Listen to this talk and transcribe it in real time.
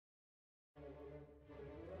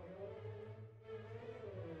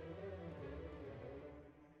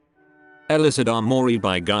ELISIR D'AMORE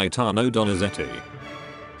by Gaetano Donizetti.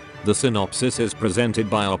 The synopsis is presented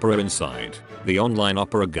by Opera Inside, the online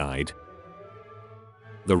opera guide.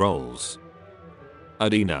 The roles: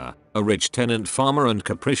 Adina, a rich tenant farmer and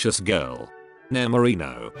capricious girl.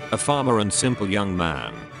 Nemorino, a farmer and simple young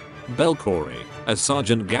man. Belcori, a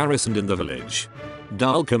sergeant garrisoned in the village.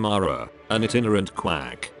 Dulcamara, an itinerant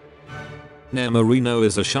quack. Nemorino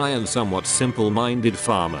is a shy and somewhat simple-minded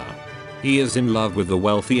farmer. He is in love with the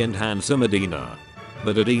wealthy and handsome Adina.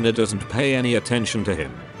 But Adina doesn't pay any attention to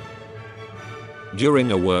him.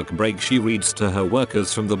 During a work break, she reads to her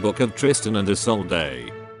workers from the book of Tristan and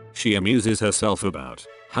Isolde. She amuses herself about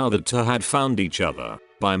how the two had found each other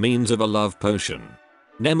by means of a love potion.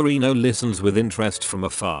 Nemorino listens with interest from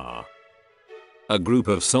afar. A group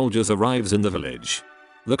of soldiers arrives in the village.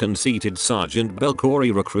 The conceited Sergeant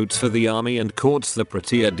Belcori recruits for the army and courts the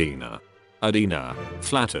pretty Adina. Adina,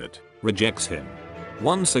 flattered, rejects him.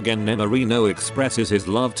 Once again Nemorino expresses his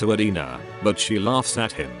love to Adina, but she laughs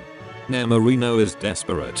at him. Nemorino is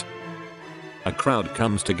desperate. A crowd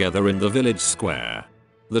comes together in the village square.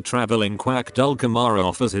 The traveling quack Dulcamara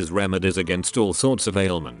offers his remedies against all sorts of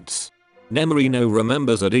ailments. Nemorino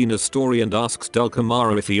remembers Adina's story and asks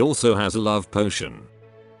Dulcamara if he also has a love potion.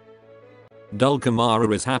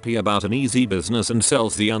 Dulcamara is happy about an easy business and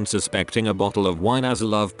sells the unsuspecting a bottle of wine as a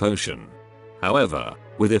love potion. However,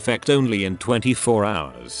 with effect only in 24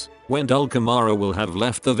 hours, when Dulcamara will have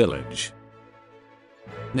left the village.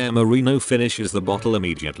 Nemorino finishes the bottle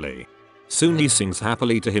immediately. Soon he sings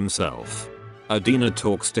happily to himself. Adina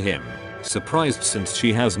talks to him, surprised since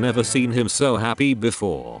she has never seen him so happy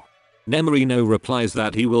before. Nemorino replies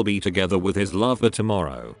that he will be together with his lover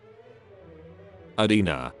tomorrow.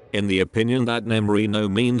 Adina, in the opinion that Nemorino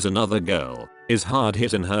means another girl, is hard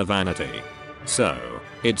hit in her vanity. So,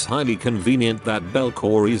 it's highly convenient that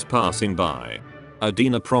Belcori is passing by.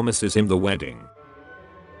 Adina promises him the wedding.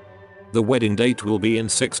 The wedding date will be in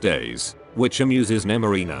 6 days, which amuses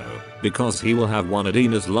Nemorino, because he will have won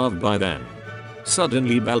Adina's love by then.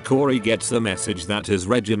 Suddenly Belcori gets the message that his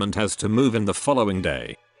regiment has to move in the following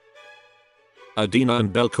day. Adina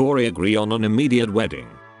and Belcori agree on an immediate wedding.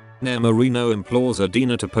 Nemorino implores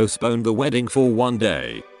Adina to postpone the wedding for 1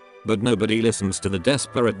 day. But nobody listens to the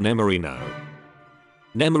desperate Nemorino.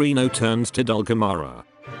 Nemorino turns to Dulcamara.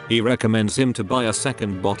 He recommends him to buy a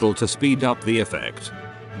second bottle to speed up the effect.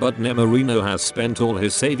 But Nemorino has spent all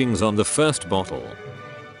his savings on the first bottle.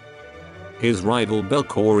 His rival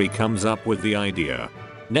Belcori comes up with the idea.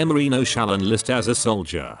 Nemorino shall enlist as a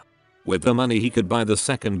soldier. With the money he could buy the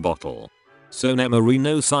second bottle. So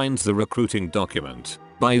Nemorino signs the recruiting document,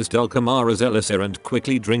 buys Dulcamara's elixir and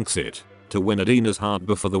quickly drinks it, to win Adina's heart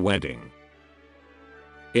before the wedding.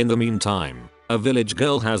 In the meantime, a village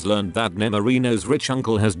girl has learned that Nemorino's rich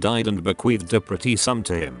uncle has died and bequeathed a pretty sum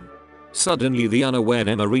to him. Suddenly the unaware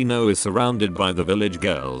Nemorino is surrounded by the village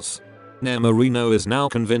girls. Nemorino is now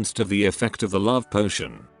convinced of the effect of the love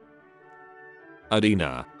potion.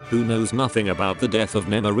 Adina, who knows nothing about the death of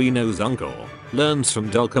Nemorino's uncle, learns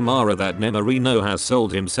from Dulcamara that Nemorino has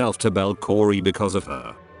sold himself to Belcori because of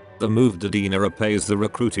her. The moved Adina repays the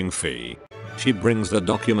recruiting fee. She brings the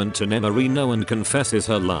document to Nemorino and confesses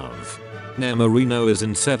her love. Nemorino is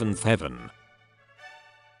in 7th heaven.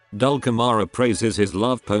 Dulcamara praises his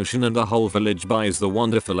love potion and the whole village buys the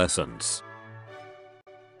wonderful essence.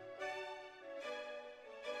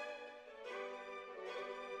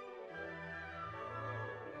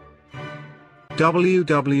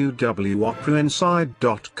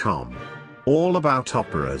 www.operainside.com. All about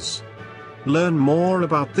operas. Learn more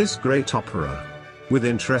about this great opera. With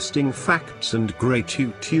interesting facts and great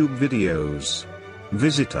YouTube videos.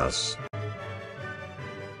 Visit us.